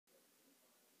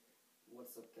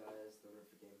What's up, guys? The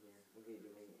River Game here. We're going to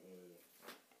be doing a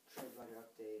trade binder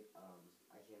update.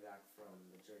 I came back from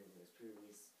the Journey to this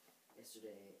pre-release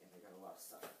yesterday, and I got a lot of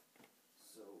stuff.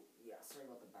 So, yeah, sorry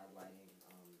about the bad lighting.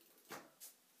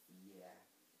 Yeah.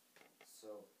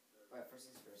 So, alright,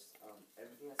 first things first.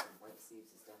 Everything that's in white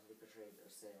sleeves is definitely for trade or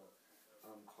sale.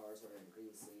 Cards that are in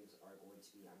green sleeves are going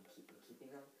to be, I'm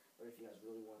keeping them. But if you guys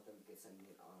really want them, you can send me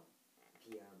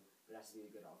PM. But it has to be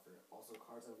a good offer. Also,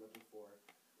 cards I'm looking for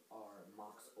are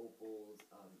Mox Opals,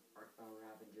 Arcbound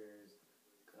Ravengers,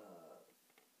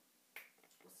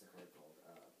 what's the card called?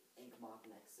 Ink Moth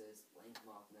Nexus, Blank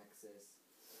Moth Nexus,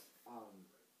 what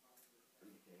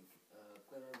do you think?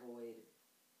 Glitter Void,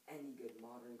 any good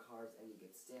modern cards, any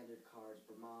good standard cards,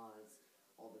 Brahmas,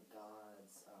 all the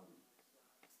gods,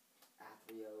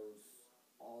 Athreos,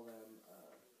 all of them,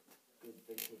 good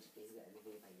vintage, basically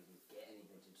anything if I can get any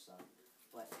vintage stuff,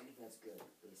 but anything that's good,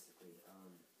 basically,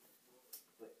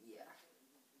 but yeah.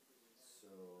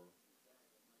 So,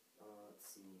 let's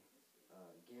see,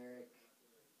 Garrick,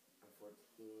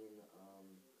 14,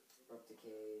 Abrupt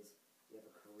Decays, we have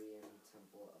a Korean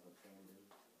Temple of Abandon,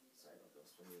 sorry about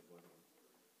this, let me have one here,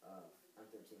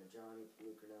 M13 of Johnny,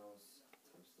 Lucanos,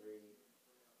 ×3,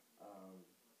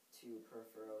 2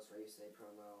 Perforos, Ryusei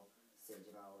promo, Sage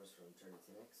of Hours from Journey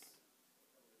to Nyx,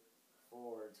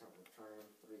 4 Temple of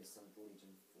Triumph, 3 Assembled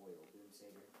Legion foil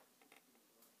Boomsaber,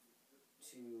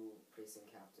 2 Precinct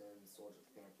Captain, Soldier of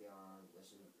the Pantheon,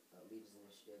 Legion's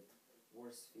Initiative, War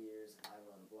Spheres,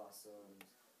 Island Blossoms,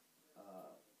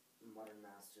 Modern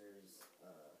Masters,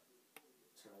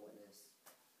 Eternal Witness,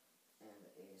 and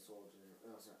a Soldier,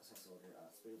 no, sorry, Soldier,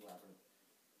 Spirit of Labyrinth.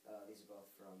 These are both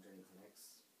from Journey to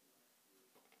Nyx.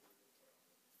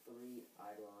 3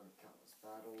 Eidolon, Countless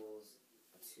Battles,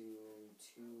 Attune,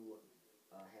 2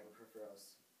 Hammer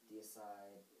Perforos,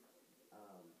 Deicide,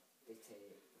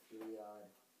 Dictate, Heliod,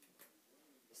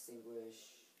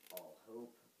 Extinguish, All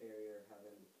Hope, Barrier of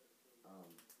Heaven,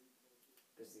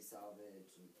 Grizzly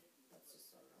Salvage, and that's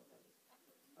just, I don't know what that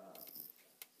is.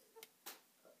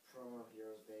 Promo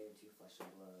Heroes Bane, 2 Flesh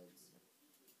and Bloods.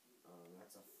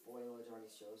 That's a foil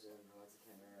Johnny's Chosen, that's a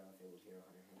Chimera, Fabled Hero,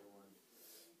 Hunter one.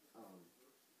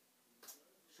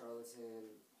 Charlatan,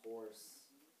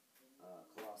 Horse,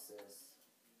 Colossus,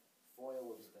 foil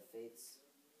Whips of the Fates,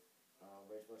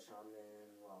 Ragebolt Shaman,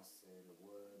 Lost in the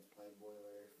Woods, Plague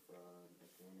Boiler from the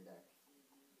Commander deck,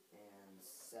 and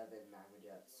 7 Magma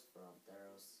Jets from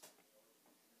Theros,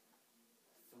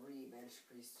 3 Banished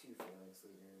Priest, 2 Phalanx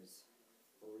Leaders,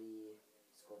 3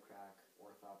 Skullcrack,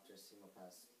 Ornithopter, Single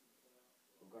Pest,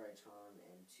 Golgaritron,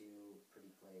 and 2 Pretty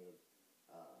Played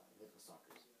Mythical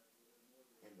Stalkers.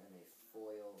 And then a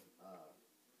foil,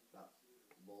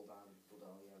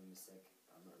 Boldalia, Mystic,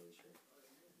 I'm not really sure.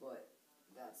 But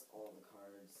that's all the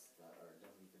cards that are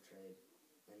definitely for trade.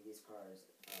 And these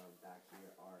cards back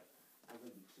here are, I'm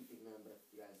going to be keeping them, but if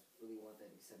you guys really want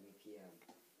them, you can send me a PM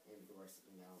and we can work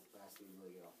something out. But it has to be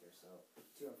really good off there. So,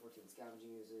 2 on 14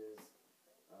 Scavenging Uses,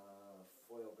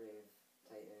 Foil Grave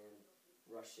Titan,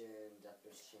 Russian,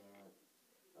 Deathwish Chant,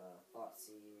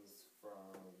 Thoughtseize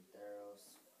from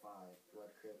Theros, 5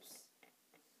 Blood Crypts,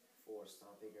 4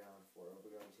 Stomping Ground, 4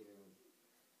 Overgrown Tomb,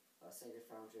 Sacred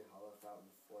Foundry, Hollow Fountain,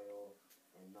 Foil,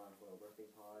 and non-foil Birthing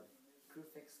Pod.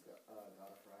 Kufix, God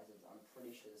of Horizons. I'm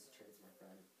pretty sure this is traded to my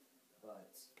friend,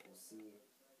 but we'll see.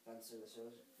 Fencer, the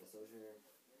Sojourner,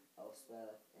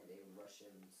 Elspeth, and a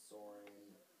Russian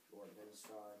Sorin, Lord of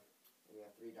Innistrad. And we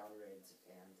have 3 Down Raids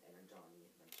and a Johnny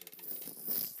Adventure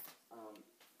Heroes.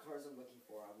 Cards I'm looking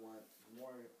for, I want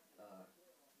more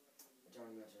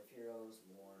Johnny Adventure of Heroes,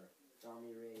 more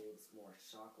Johnny Raids, more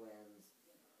Shocklands,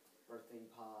 Birthing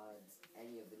Pods,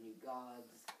 any of the new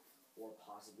gods, or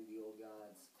possibly the old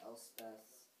gods, Elspeth,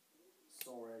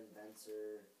 Sorin,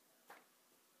 Venser,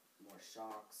 more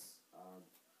Shocks,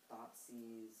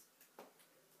 Thoughtseize,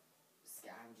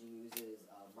 Scavenging Uses,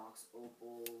 Mox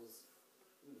Opals,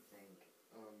 what do you think?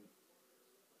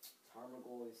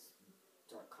 Tarmogoyfs,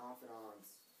 Dark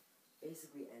Confidants,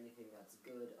 basically anything that's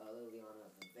good, Liliana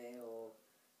of the Veil,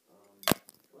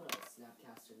 what else?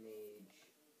 Snapcaster Mage,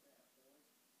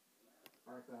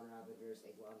 Arcbound Ravagers,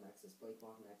 Eglon Nexus, Blake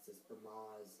Moth Nexus,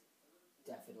 Brahmas,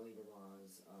 definitely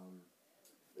Brahmas.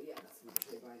 But yeah, that's the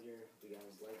trade binder. Hope you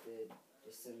guys liked it.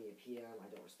 Just send me a PM. I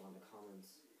don't respond to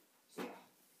comments. So yeah.